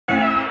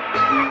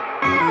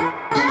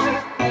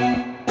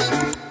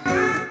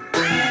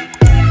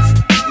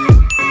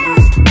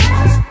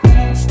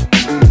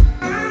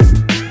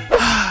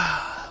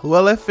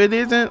Well, if it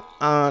isn't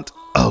Aunt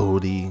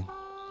Odie.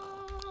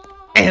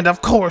 And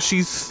of course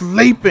she's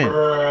sleeping.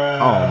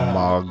 Oh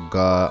my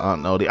God,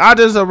 Aunt Odie. I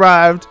just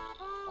arrived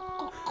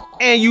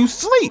and you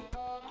sleep.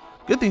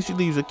 Good thing she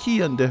leaves a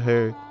key under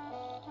her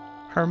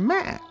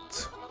mat.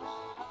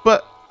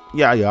 But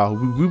yeah, y'all,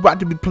 we about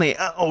to be playing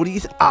Aunt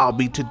Odie's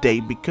Obby today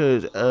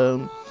because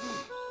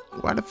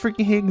why the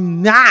freaking heck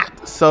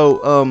not?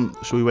 So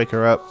should we wake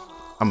her up?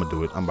 I'm gonna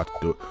do it. I'm about to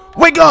do it.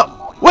 Wake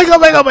up! Wake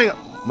up! Wake up! Wake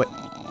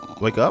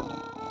up! Wake up!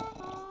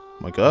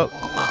 Wake up!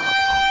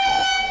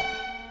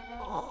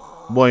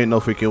 Boy, ain't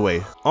no freaking way.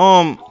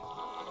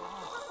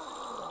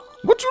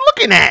 What you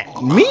looking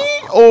at? Me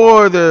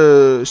or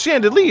the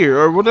chandelier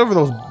or whatever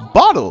those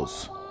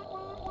bottles?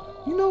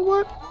 You know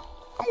what?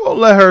 I'm gonna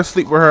let her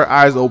sleep with her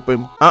eyes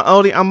open. Aunt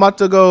Odie, I'm about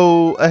to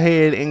go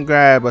ahead and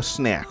grab a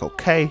snack,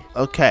 okay?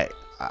 Okay.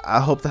 I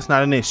hope that's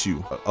not an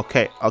issue.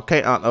 Okay,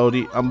 okay, Aunt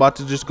Odie. I'm about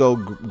to just go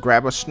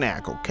grab a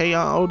snack, okay,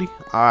 Aunt Odie?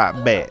 All right,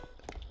 bet.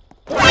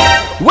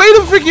 Wait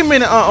a freaking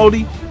minute, Aunt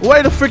Odie.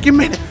 Wait a freaking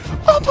minute.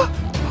 Oh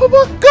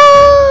my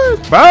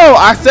God. Bro,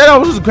 I said I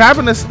was just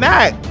grabbing a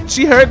snack.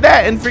 She heard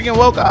that and freaking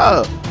woke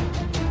up.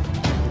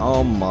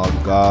 Oh my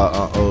God,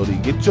 Aunt Odie.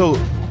 Get your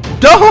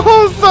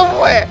dog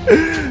somewhere.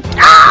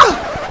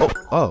 Ah!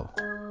 Oh.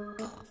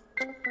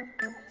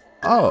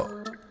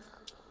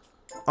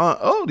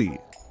 Aunt Odie.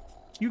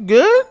 You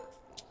good?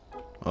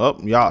 Oh,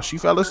 y'all, she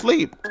fell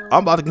asleep.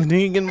 I'm about to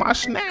continue getting my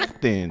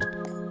snack then.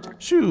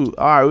 Shoot.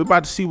 All right, we're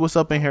about to see what's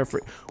up in here.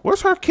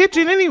 Where's her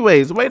kitchen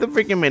anyways? Wait a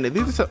freaking minute.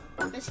 These are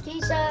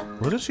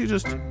what did she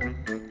just?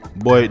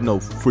 Boy, no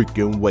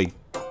freaking way.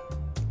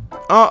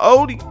 Aunt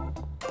Odie.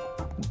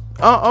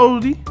 Aunt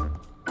Odie.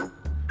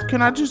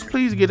 Can I just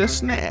please get a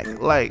snack?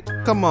 Like,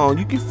 come on.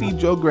 You can feed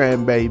your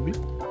grandbaby.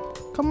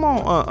 Come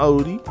on, Aunt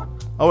Odie.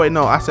 Oh, wait,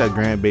 no, I said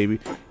grandbaby.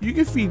 You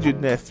can feed your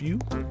nephew,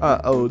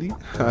 Odie.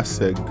 I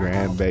said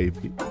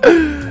grandbaby.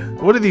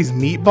 What are these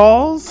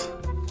meatballs?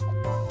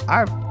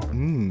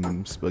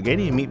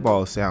 Spaghetti and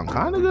meatballs sound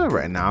kind of good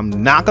right now. I'm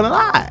not gonna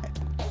lie.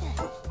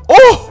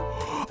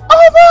 Oh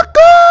my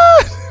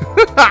God!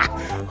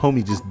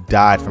 Homie just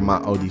died from my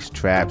Odie's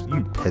traps.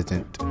 You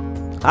peasant.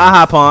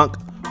 Haha, punk.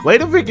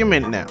 Wait a freaking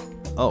minute now.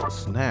 Oh,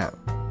 snap.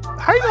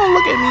 How you gonna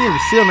look at me in the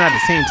ceiling at the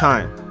same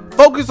time?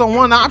 Focus on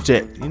one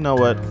object. You know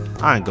what?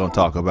 I ain't gonna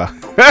talk about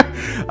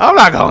I'm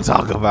not gonna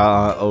talk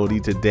about Aunt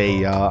Odie today,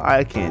 y'all.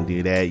 I can't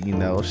do that, you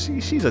know.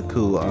 She's a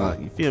cool aunt,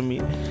 you feel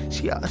me?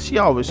 She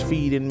always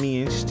feeding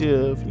me and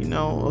stuff, you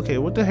know. Okay,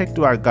 what the heck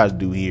do I gotta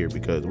do here?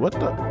 Because what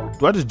the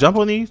do I just jump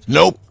on these?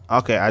 Nope.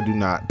 Okay, I do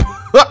not.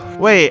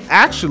 Wait,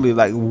 actually,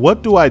 like,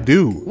 what do I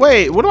do?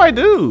 Wait, what do I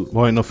do?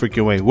 Boy, no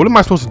freaking way. What am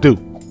I supposed to do?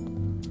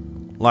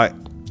 Like,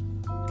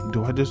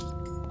 do I just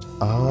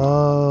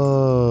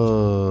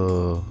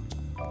oh.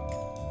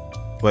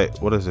 Wait,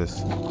 what is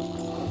this?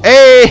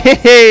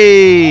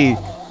 Hey,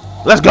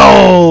 let's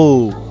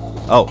go.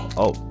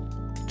 Oh,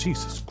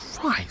 Jesus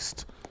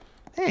Christ.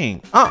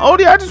 Dang, Aunt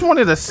Odie, I just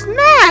wanted a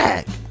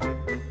snack.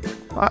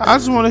 I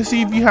just want to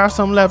see if you have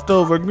some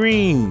leftover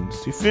greens.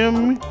 You feel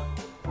me?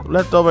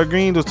 Leftover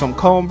greens with some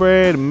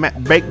cornbread,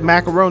 baked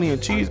macaroni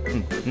and cheese.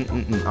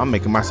 I'm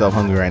making myself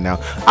hungry right now.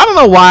 I don't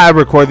know why I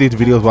record these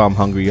videos while I'm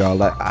hungry, y'all.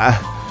 Like,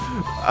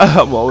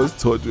 I'm always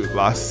torturing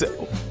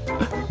myself.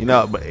 You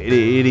know, but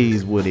it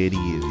is what it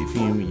is. You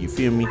feel me? You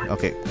feel me?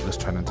 Okay, let's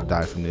try not to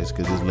die from this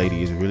because this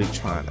lady is really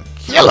trying to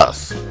kill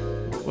us.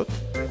 What?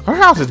 Her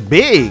house is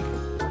big.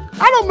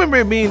 I don't remember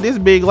it being this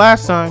big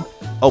last time.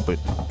 Open.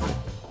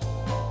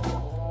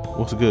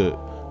 What's good?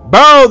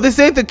 Bro, this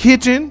ain't the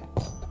kitchen.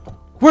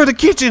 Where the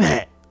kitchen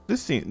at?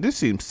 This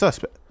seems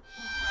suspect.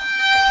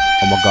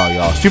 Oh my God,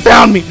 y'all. She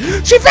found me.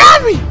 She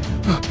found me.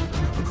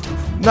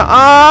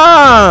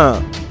 Nuh-uh.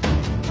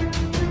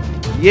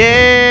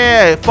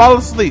 Yeah, fall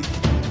asleep.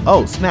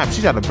 Oh, snap,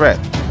 she's out of breath.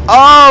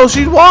 Oh,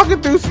 she's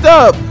walking through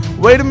stuff.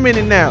 Wait a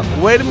minute now.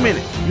 Wait a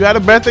minute. You out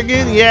of breath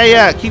again?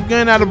 Yeah. Keep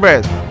getting out of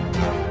breath.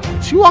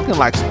 She walking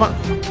like sponge.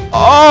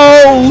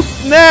 Oh,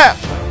 snap.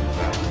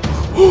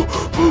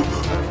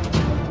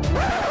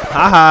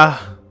 Haha.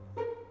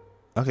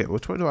 Okay,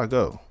 which way do I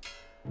go?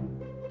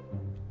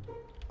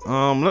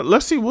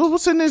 Let's see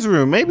what's in this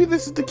room. Maybe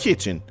this is the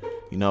kitchen.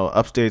 You know,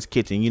 upstairs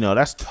kitchen. You know,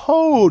 that's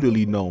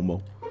totally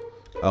normal.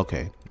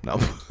 Okay. No,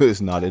 it's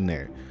not in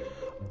there.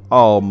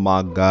 Oh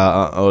my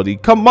God, Aunt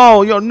Odie. Come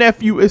on, your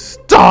nephew is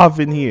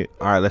starving here.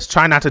 All right, let's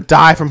try not to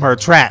die from her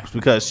traps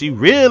because she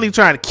really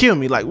trying to kill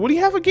me. Like, what do you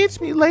have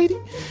against me, lady?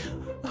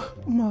 Oh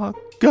my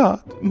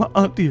God, my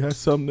auntie has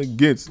something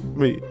against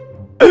me.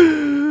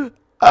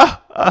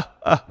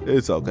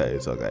 It's okay,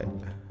 it's okay.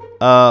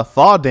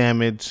 Fall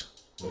damage.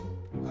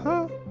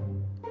 Huh?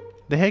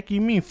 The heck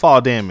you mean fall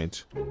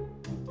damage?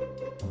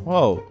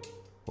 Whoa.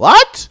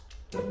 What?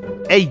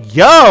 Hey,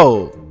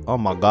 yo. Oh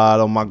my God,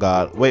 oh my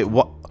God. Wait,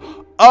 what?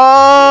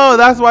 Oh,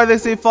 that's why they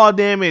say fall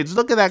damage.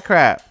 Look at that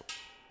crap.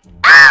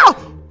 Ow!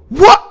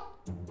 What?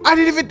 I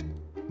didn't even.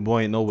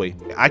 Boy, no way.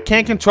 I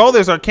can't control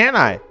this, or can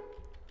I?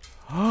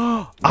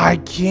 I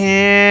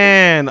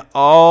can.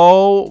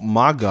 Oh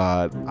my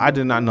God. I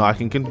did not know I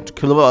can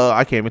control.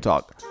 I can't even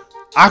talk.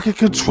 I can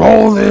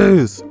control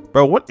this.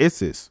 Bro, what is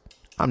this?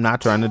 I'm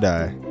not trying to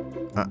die.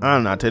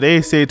 Not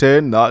today,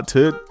 Satan. Not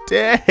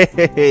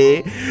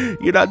today.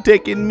 You're not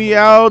taking me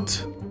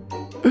out.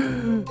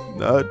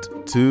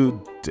 Not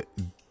today.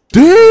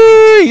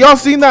 Dang! Y'all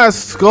seen that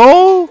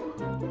skull?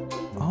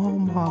 Oh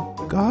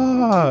my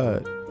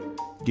God.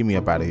 Get me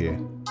up out of here.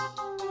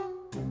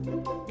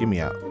 Get me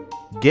out.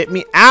 Get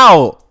me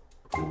out.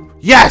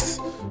 Yes.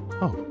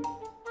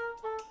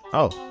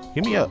 Oh,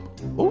 get me up.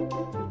 Ooh.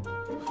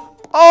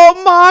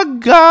 Oh my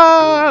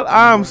God.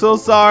 I'm so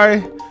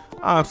sorry.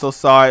 I'm so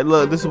sorry.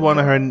 Look, this is one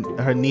of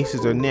her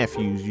nieces or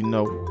nephews, you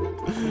know.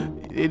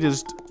 It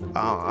just,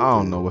 I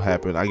don't know what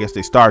happened. I guess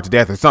they starved to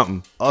death or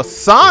something. A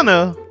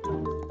sauna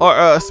or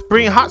a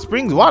hot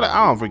springs water.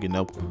 I don't freaking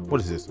know. What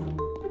is this?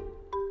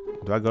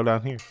 Do I go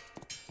down here?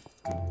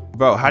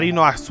 Bro, how do you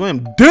know I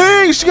swim?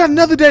 Dang, she got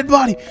another dead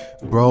body.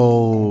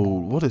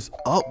 Bro, what is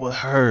up with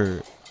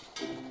her?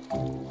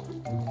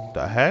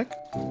 The heck?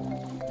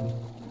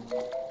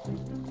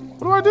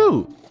 What do I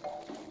do?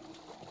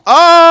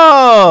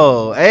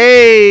 Oh,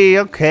 hey,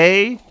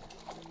 okay.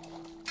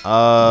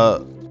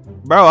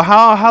 Bro,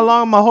 how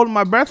long am I holding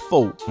my breath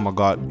for? Oh my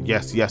God,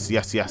 yes.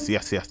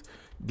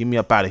 Get me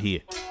up out of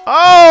here.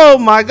 Oh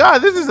my God,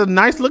 this is a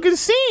nice looking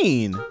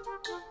scene.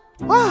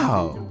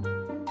 Wow.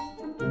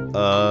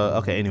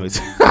 Okay,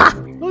 anyways.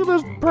 Look at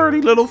those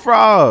pretty little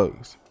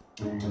frogs.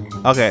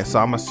 Okay, so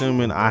I'm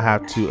assuming I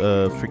have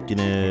to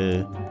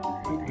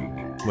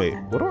wait,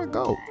 where do I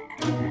go?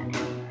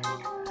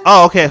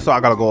 Oh, okay, so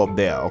I gotta go up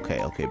there.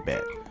 Okay,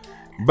 bet.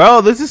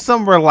 Bro, this is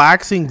some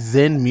relaxing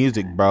Zen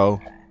music, bro.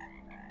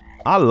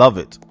 I love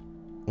it.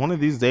 One of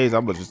these days,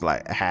 I'm gonna just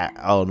like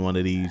own one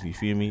of these, you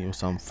feel me? With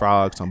some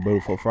frogs, some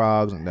beautiful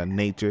frogs, and that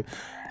nature.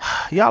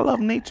 Y'all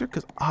love nature?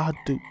 Because I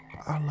do.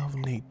 I love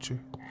nature.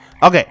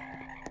 Okay.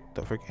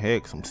 The freaking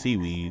heck, some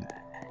seaweed.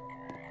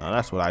 Now,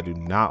 that's what I do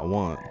not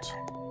want.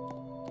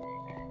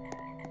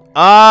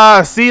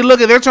 See, look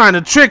at, they're trying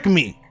to trick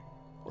me.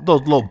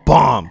 Those little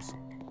bombs.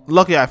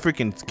 Lucky I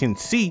freaking can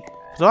see.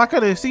 So I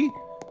couldn't see.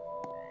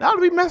 That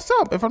would be messed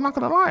up if I'm not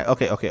gonna lie.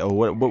 Okay. Oh,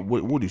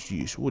 what is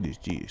this? What is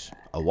this?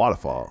 A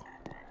waterfall.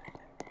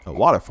 A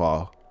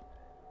waterfall.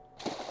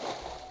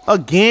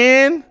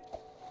 Again?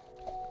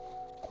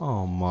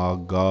 Oh my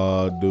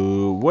God,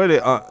 dude. Where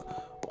did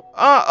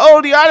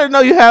Odie, I didn't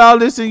know you had all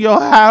this in your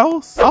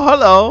house. Oh,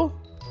 hello.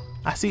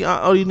 I see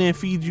Aunt Odie didn't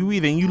feed you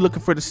either, and you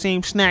looking for the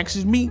same snacks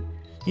as me.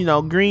 You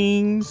know,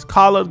 greens,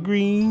 collard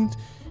greens.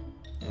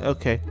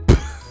 Okay.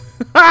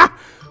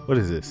 What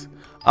is this?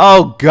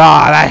 Oh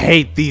God, I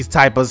hate these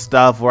type of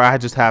stuff where I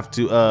just have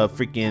to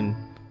freaking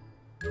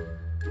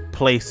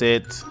place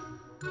it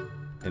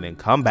and then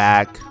come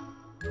back.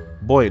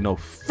 Boy, no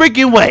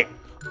freaking way.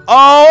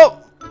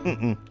 Oh,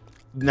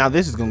 now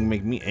this is gonna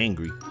make me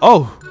angry.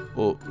 Oh,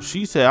 well,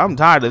 she said I'm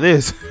tired of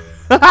this.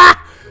 All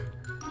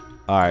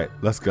right,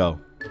 let's go,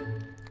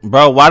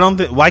 bro. Why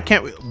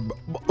can't we?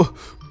 All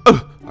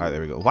right,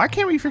 there we go. Why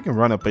can't we freaking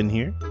run up in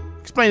here?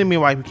 Explain to me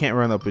why we can't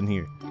run up in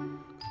here.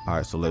 All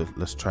right, so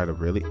let's try to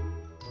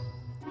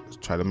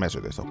measure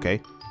this. Okay,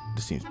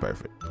 this seems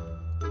perfect.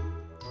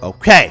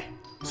 Okay,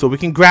 so we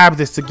can grab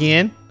this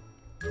again.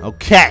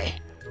 Okay,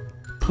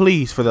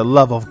 please, for the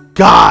love of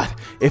God,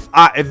 if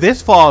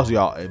this falls,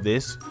 y'all,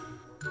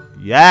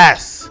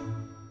 yes.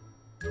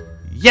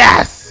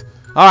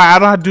 All right, I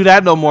don't have to do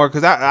that no more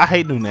because I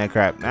hate doing that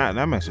crap.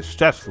 That makes it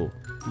stressful.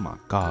 Oh my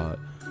God,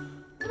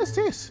 what is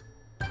this?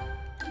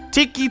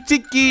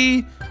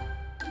 Tiki.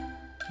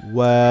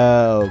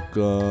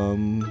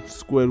 Welcome,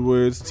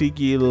 Squidward's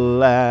Tiki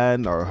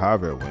Land, or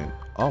however it went.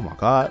 Oh my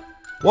God.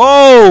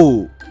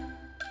 Whoa.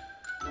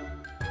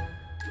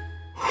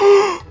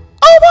 Oh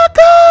my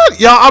God.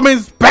 Y'all, I'm in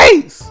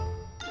space.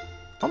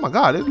 Oh my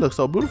God, it looks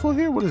so beautiful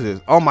here. What is this?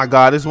 Oh my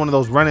God, this is one of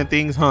those running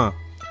things, huh?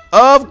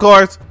 Of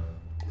course.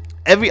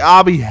 Every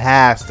obby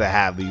has to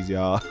have these,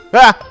 y'all.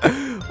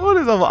 What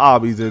is other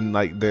obbies in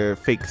like their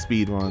fake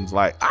speed runs?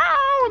 Like, I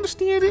don't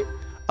understand it.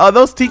 Oh,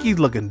 those Tikis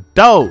looking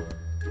dope.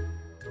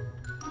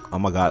 Oh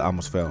my God, I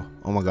almost fell.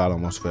 Oh my God, I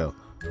almost fell.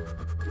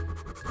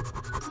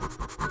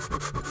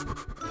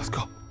 Let's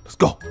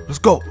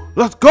go.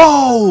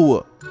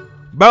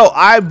 Bro,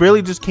 I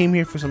really just came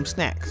here for some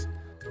snacks.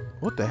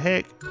 What the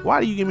heck? Why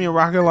do you give me a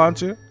rocket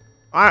launcher?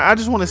 I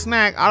just want a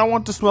snack. I don't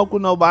want to smoke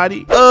with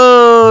nobody.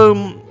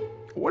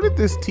 Where did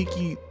this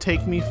Tiki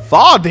take me?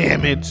 Fall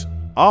damage.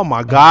 Oh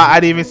my God, I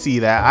didn't even see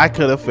that. I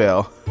could have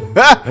fell.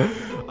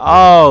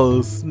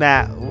 Oh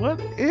snap. What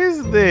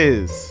is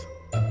this?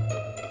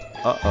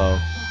 Uh-oh.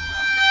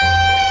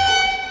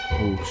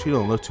 Oh, she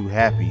don't look too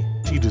happy.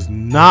 She does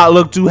not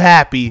look too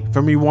happy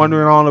for me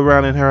wandering all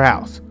around in her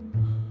house.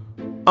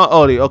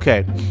 Odie,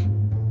 okay.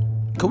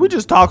 Can we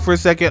just talk for a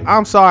second?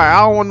 I'm sorry,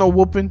 I don't want no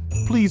whooping.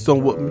 Please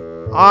don't whoop me.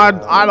 I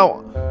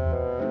don't.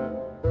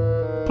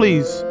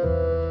 Please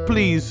don't,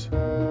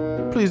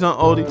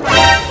 Odie.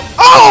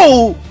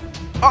 Oh!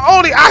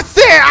 Odie, I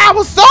said I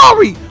was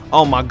sorry.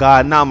 Oh my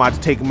God, now I'm about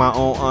to take my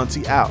own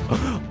auntie out.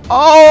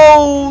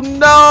 Oh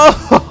no!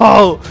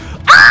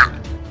 Ah!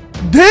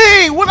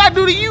 Dang, what I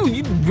do to you?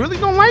 You really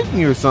don't like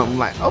me or something?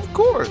 Like, of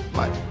course.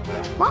 Like,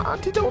 my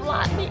auntie don't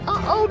like me.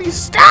 Odie,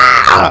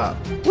 stop!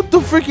 What the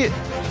freaking?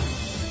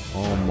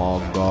 Oh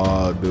my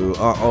God, dude.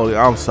 Odie,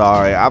 I'm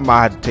sorry. I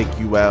might have to take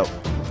you out.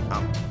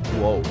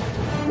 Whoa,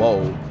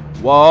 whoa,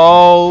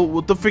 whoa!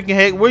 What the freaking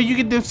heck? Where you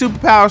get them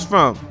superpowers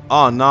from?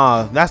 Oh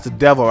nah, that's the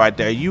devil right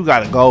there. You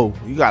gotta go.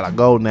 You gotta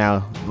go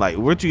now. Like,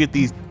 where'd you get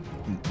these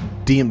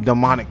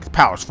demonic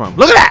powers from?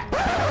 Look at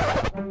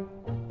that!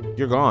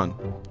 You're gone.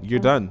 You're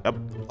done. Yep.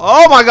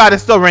 Oh my God,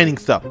 it's still raining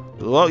stuff.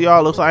 Well,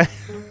 y'all, looks like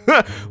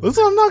looks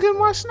like I'm not getting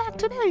my snack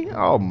today.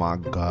 Oh my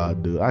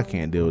God, dude, I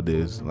can't deal with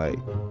this. Like,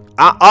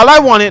 all I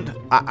wanted,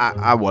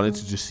 I wanted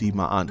to just see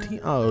my Auntie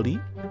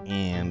Odie,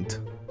 and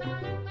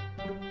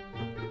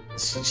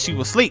she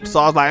was asleep. So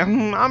I was like,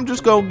 I'm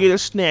just gonna get a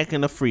snack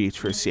in the fridge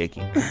for a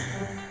second.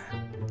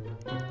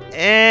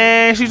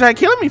 And she tried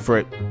killing me for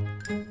it.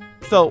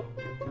 So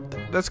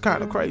that's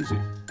kind of crazy.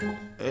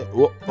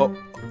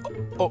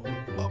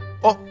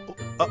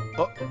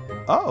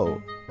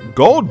 Oh,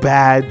 gold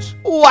badge.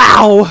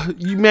 Wow,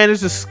 you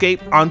managed to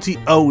escape Auntie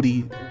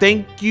Odie.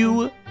 Thank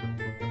you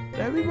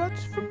very much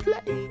for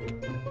playing.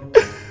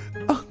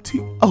 Auntie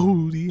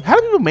Odie. How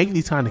do people make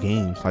these kind of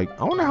games? Like,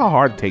 I wonder how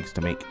hard it takes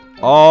to make.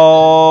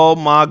 Oh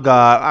my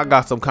God, I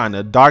got some kind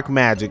of dark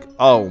magic.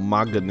 Oh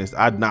my goodness,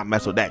 I'd not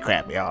mess with that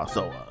crap, y'all.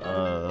 So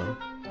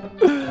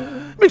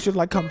make sure to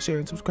like, comment, share,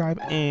 and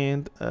subscribe.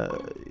 And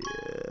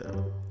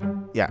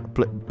yeah,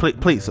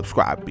 please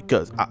subscribe,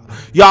 because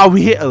y'all,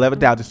 we hit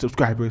 11,000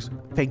 subscribers.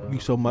 Thank you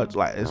so much.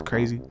 Like, it's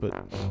crazy, but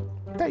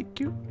thank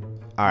you.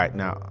 All right,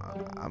 now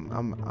I'm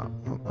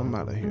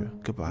out of here.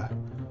 Goodbye.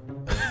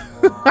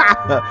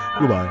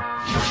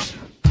 Goodbye.